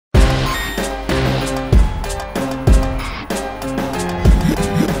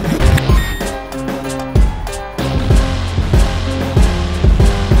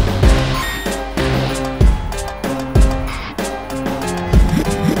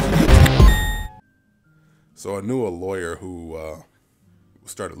So I knew a lawyer who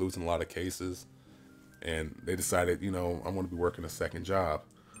started losing a lot of cases, and they decided, you know, I want to be working a second job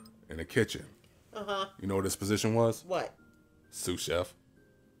in a kitchen. Uh-huh. You know what his position was? What? Sous chef.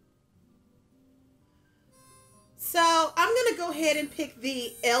 So I'm gonna go ahead and pick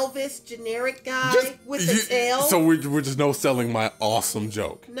the Elvis generic guy with the tail. So we're just no selling my awesome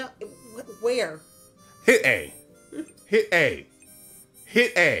joke. No, where? Hit A. Hit A.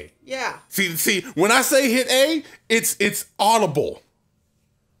 Hit A. Yeah. See, when I say hit A, it's audible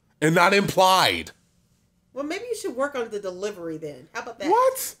and not implied. Well, maybe you should work on the delivery then. How about that?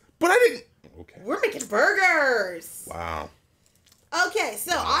 What? But I didn't. Okay. We're making burgers. Wow. Okay,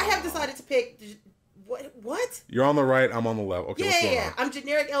 so I have decided to pick. What? You're on the right. I'm on the left. Okay. What's going on? I'm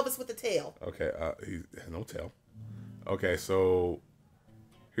generic Elvis with the tail. Okay. He has no tail. Okay. So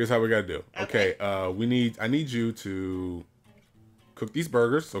here's how we gotta do. Okay. I need you to cook these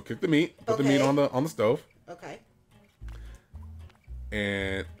burgers. So cook the meat. Put the meat on the stove. Okay.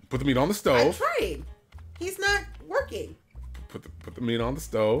 And put the meat on the stove. I'm trying. He's not working. Put the meat on the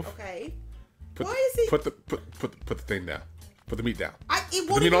stove. Okay. Why is he? Put the thing down. Put the meat down. It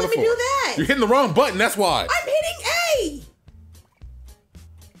won't even let me do that. You're hitting the wrong button. That's why. I'm hitting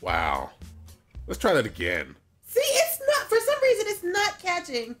A. Wow. Let's try that again. See, it's not. For some reason, it's not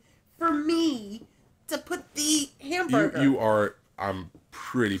catching for me to put the hamburger. You are. I'm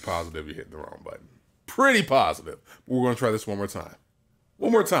pretty positive you're hitting the wrong button. Pretty positive. But we're gonna try this one more time.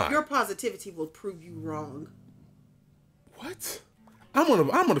 One more time. Your positivity will prove you wrong. What? I'm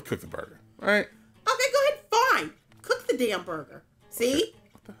gonna cook the burger. All right. Okay, go ahead. Fine. Cook the damn burger. See?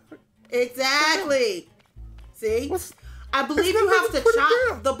 What the heck? Exactly. See? I believe you have to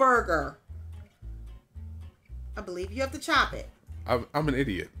chop the burger. I believe you have to chop it. I'm an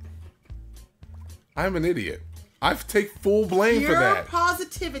idiot. I'm an idiot. I take full blame for that. Your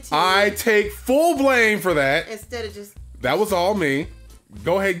positivity. I take full blame for that. Instead of just... That was all me.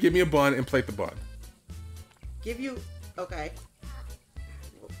 Go ahead, give me a bun and plate the bun. Give you... Okay.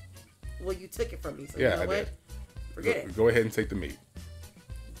 Well, you took it from me, so yeah, you know I what? did. Forget it. Go ahead and take the meat.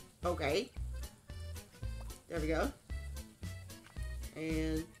 Okay. There we go.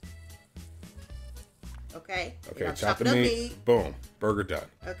 And... Okay. Okay, chop the meat. Boom. Burger done.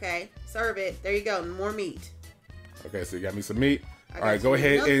 Okay. Serve it. There you go. More meat. Okay, so you got me some meat. All right, go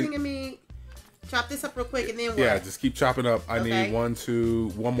ahead and... meat. Chop this up real quick and then what? Yeah, just keep chopping up. I need one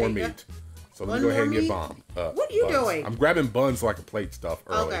more meat. So let me go ahead and get bombed. What are you doing? I'm grabbing buns so I can plate stuff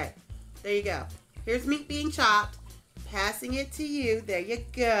early. Okay. There you go. Here's meat being chopped. Passing it to you. There you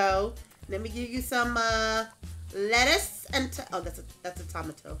go. Let me give you some lettuce and that's a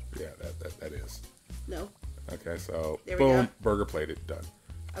tomato. Yeah, that is. No. Okay, so there we go. Burger plated, done.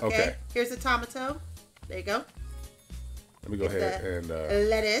 Okay. Here's the tomato. There you go. Let me go ahead and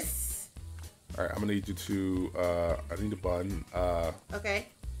lettuce. All right, I'm gonna need you to. I need a bun. Okay.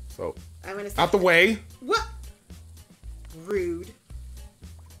 So I'm gonna out the way. What? Rude.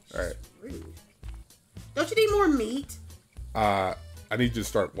 All right. Rude. Don't you need more meat? I need you to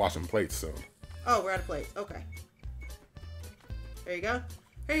start washing plates soon. Oh, we're out of plates. Okay. There you go.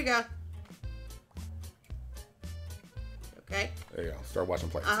 Here you go. Okay. There you go. Start washing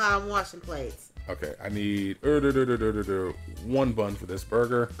plates. I'm washing plates. Okay. I need one bun for this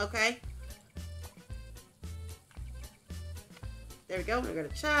burger. Okay. There we go. We're gonna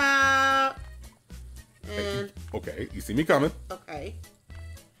chop. And okay, you see me coming. Okay.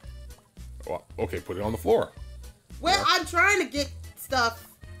 Well, okay, put it on the floor. Well, yeah. I'm trying to get stuff.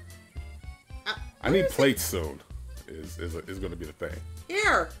 I need plates soon. Is going to be the thing.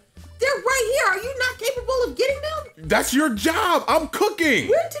 Here, they're right here. Are you not capable of getting them? That's your job. I'm cooking.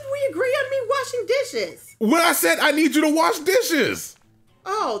 When did we agree on me washing dishes? When I said I need you to wash dishes.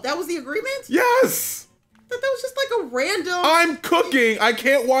 Oh, that was the agreement? Yes. I thought that was just like a random. I'm cooking. I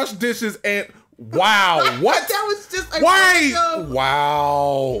can't wash dishes and wow. What? That was just a random.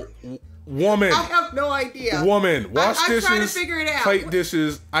 Wow. Woman. I have no idea. Woman, wash dishes. I'm trying to figure it out. Plate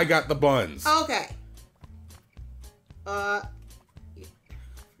dishes. I got the buns. Okay. Forget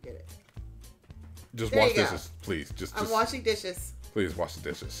it. Just wash dishes, please. Just I'm washing dishes. Please wash the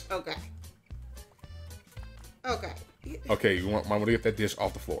dishes. Okay. Okay. Okay, you might want to get that dish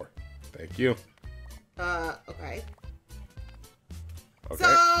off the floor. Thank you. Okay. Okay.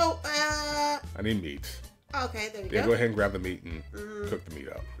 So, I need meat. Okay, there you go. Yeah, go ahead and grab the meat and cook the meat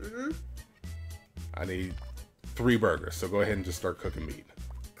up. I need 3 burgers, so go ahead and just start cooking meat.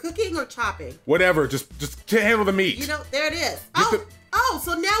 Cooking or chopping? Whatever, just handle the meat. You know, there it is. Oh,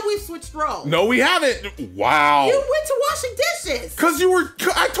 so now we've switched roles. No, we haven't. Wow. You went to washing dishes. Because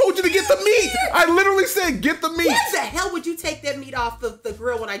I told you to get the meat. I literally said get the meat. Why the hell would you take that meat off the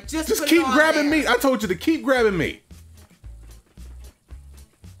grill when I just put keep it on grabbing there? meat. I told you to keep grabbing meat.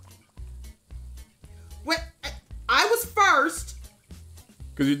 Wait, I was first.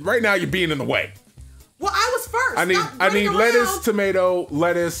 Because right now you're being in the way. Well, I was first. I need lettuce, tomato,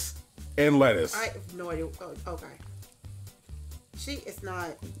 lettuce, and lettuce. I have no idea. Oh, okay. She is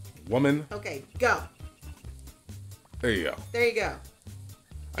not. Woman. Okay, go. There you go. There you go.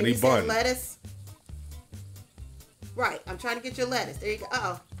 I need bun. Lettuce. Right. I'm trying to get your lettuce. There you go.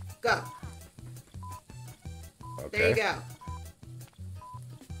 Uh-oh. Go. Okay. There you go.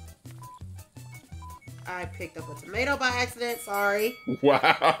 I picked up a tomato by accident. Sorry.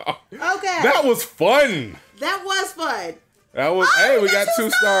 Wow. Okay. That was fun. That was fun. That was. Oh, hey, we got 2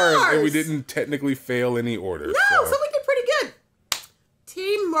 stars, and we stars. didn't technically fail any orders. No, so we did pretty good.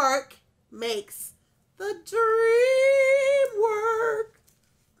 Teamwork makes the dream work.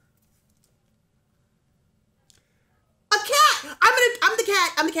 A cat. I'm the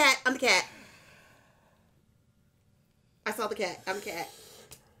cat. I'm the cat. I'm the cat. I saw the cat. I'm the cat.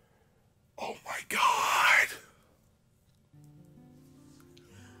 Oh my god.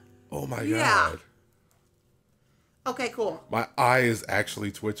 Oh my Yeah. god. Okay, cool. My eye is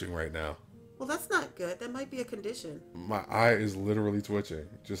actually twitching right now. Well, that's not good. That might be a condition. My eye is literally twitching.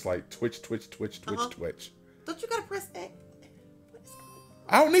 Just like twitch, twitch, twitch, twitch, Uh-huh. twitch. Don't you gotta press A? What is going on?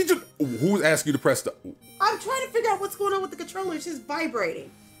 I don't need you. Who's asking you to press the... I'm trying to figure out what's going on with the controller. It's just vibrating.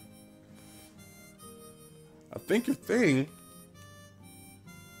 I think your thing...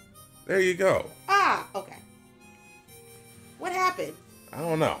 There you go. Ah, okay. What happened? I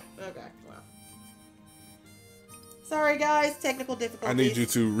don't know. Okay, well. Sorry, guys. Technical difficulties. I need you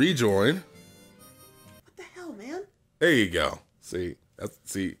to rejoin. What the hell, man? There you go. See,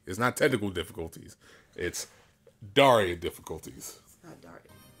 it's not technical difficulties. It's Daria difficulties. It's not dark.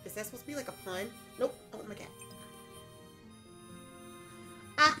 Is that supposed to be like a pun? Nope. I want my cat.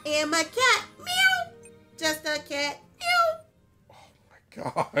 I am a cat. Meow. Just a cat. Meow. Oh my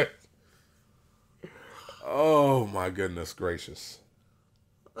god. Oh my goodness gracious.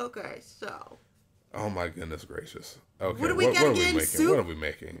 Okay, so. Oh my goodness gracious. Okay, What do we gotta are we get in making? soup? What are we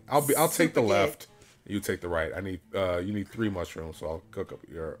making? I'll take the Super left. You take the right. I need you need 3 mushrooms, so I'll cut up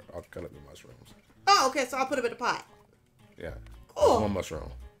your mushrooms. Oh, okay, so I'll put them in the pot. Yeah. Cool. 1 mushroom.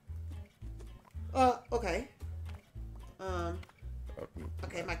 Okay.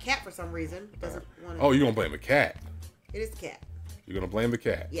 Okay, my cat for some reason doesn't want to. Oh, you're gonna blame the cat. It is the cat. You're gonna blame the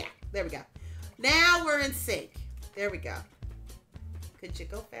cat. Yeah, there we go. Now we're in sync. There we go. Could you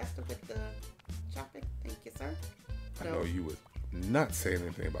go faster with the chopping? Thank you, sir. I know you would not say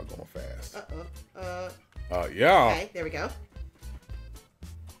anything about going fast. Uh-oh. Yeah. Okay, there we go.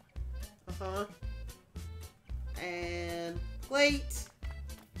 Uh-huh. And plate.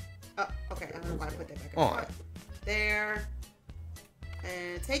 Oh, okay. I don't know why I put that back On. on. There.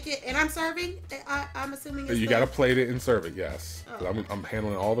 And take it. And I'm serving. I'm assuming it's You gotta plate it and serve it. Yes. 'Cause Oh. I'm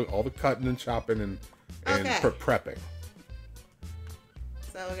handling all the cutting and chopping and Okay. prepping.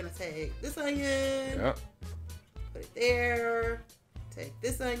 So we're gonna take this onion. Yeah. Put it there. Take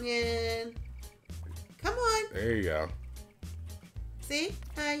this onion. Come on. There you go. See?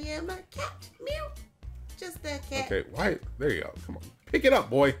 I am a cat. Meow. Just a cat. Okay. Why? There you go. Come on. Pick it up,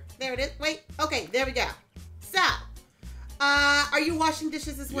 boy. There it is. Wait. Okay, there we go. So, are you washing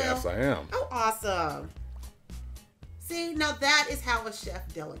dishes as well? Yes, I am. Oh, awesome. See, now that is how a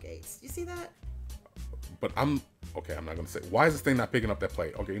chef delegates. You see that? But I'm not gonna say. Why is this thing not picking up that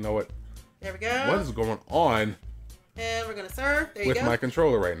plate? Okay, you know what? There we go. What is going on And we're gonna serve. There you with go. my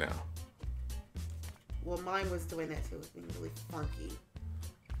controller right now? Well, mine was doing that too. It was being really funky.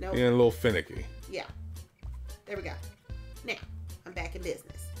 Nope. Being a little finicky. Yeah. There we go. Now, I'm back in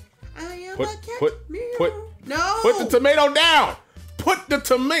business. I am Put- a cat. put- Meow. put- No. Put the tomato down. Put the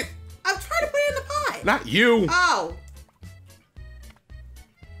tomato. I'm trying to put it in the pot. Not you. Oh.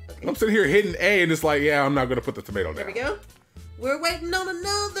 Okay. I'm sitting here hitting A, and it's like, yeah, I'm not gonna put the tomato down. There we go. We're waiting on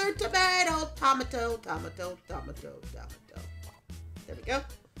another tomato. Tomato. There we go.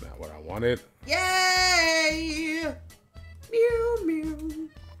 Not what I wanted. Yay! Mew, mew.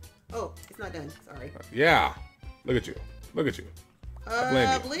 Oh, it's not done. Sorry. Yeah. Look at you. Look at you. blame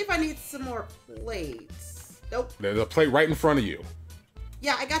I you. believe I need some more plates. Nope. There's a plate right in front of you.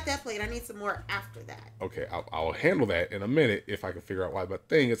 Yeah, I got that plate. I need some more after that. Okay, I'll handle that in a minute if I can figure out why my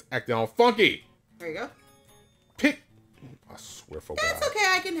thing is acting all funky. There you go. Pick. I swear for God. That's okay.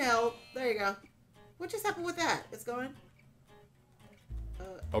 I can help. There you go. What just happened with that? It's going?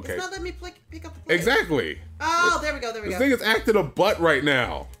 Okay. It's not letting me pick up the plate. Exactly. Oh, there we go. This thing is acting a butt right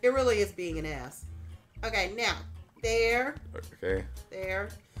now. It really is being an ass. Okay, now. There. Okay. There.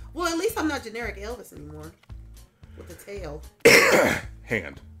 Well, at least I'm not generic Elvis anymore. With a tail.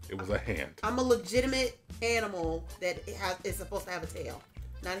 Hand. It was a hand. I'm a legitimate animal that is supposed to have a tail.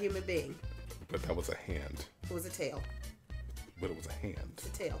 Not a human being. But that was a hand. It was a tail. But it was a hand. It's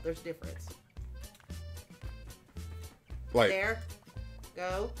a tail. There's a difference. Like. There.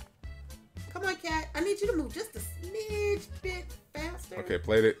 Go. Come on, cat. I need you to move just a smidge bit faster. Okay,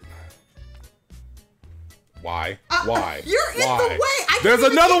 played it. Why? Why? You're in the way. There's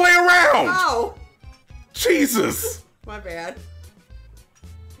another way around. Oh. Jesus. My bad.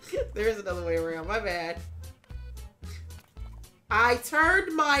 There is another way around. My bad. I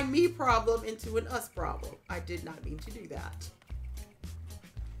turned my me problem into an us problem. I did not mean to do that.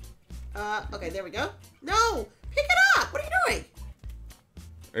 Okay, there we go. No! Pick it up! What are you doing?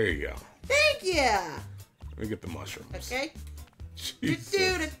 There you go. Thank you! Let me get the mushrooms. Okay. Jesus.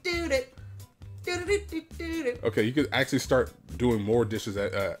 Okay, you could actually start doing more dishes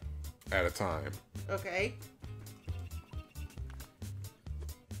at a time. Okay.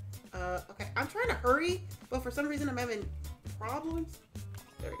 Okay, I'm trying to hurry, but for some reason I'm having problems.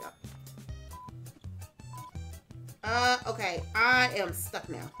 There we go. Okay, I am stuck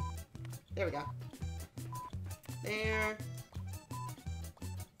now. There we go. There.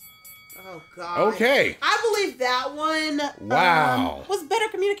 Oh, God. Okay. I believe that one Wow. was better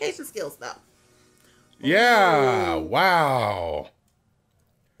communication skills, though. Yeah. Ooh. Wow.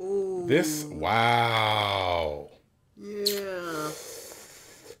 Ooh. This. Wow. Yeah.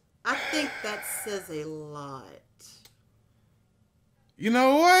 I think that says a lot. You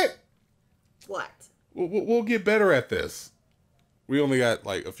know what? What? We'll get better at this. We only got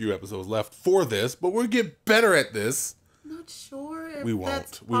like a few episodes left for this, but we'll get better at this. Not sure if We won't.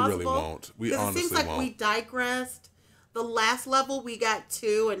 that's We really possible. won't. We honestly it seems like won't. we digressed. The last level we got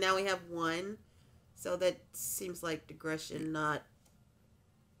 2, and now we have 1. So that seems like digression.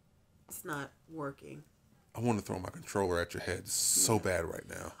 It's not working. I want to throw my controller at your head so bad right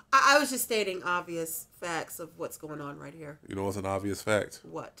now. I was just stating obvious facts of what's going on right here. You know what's an obvious fact?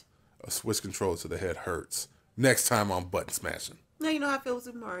 What? A Switch controller to the head hurts. Next time I'm button smashing. Now you know how I feel with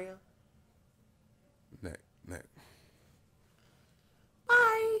Super Mario.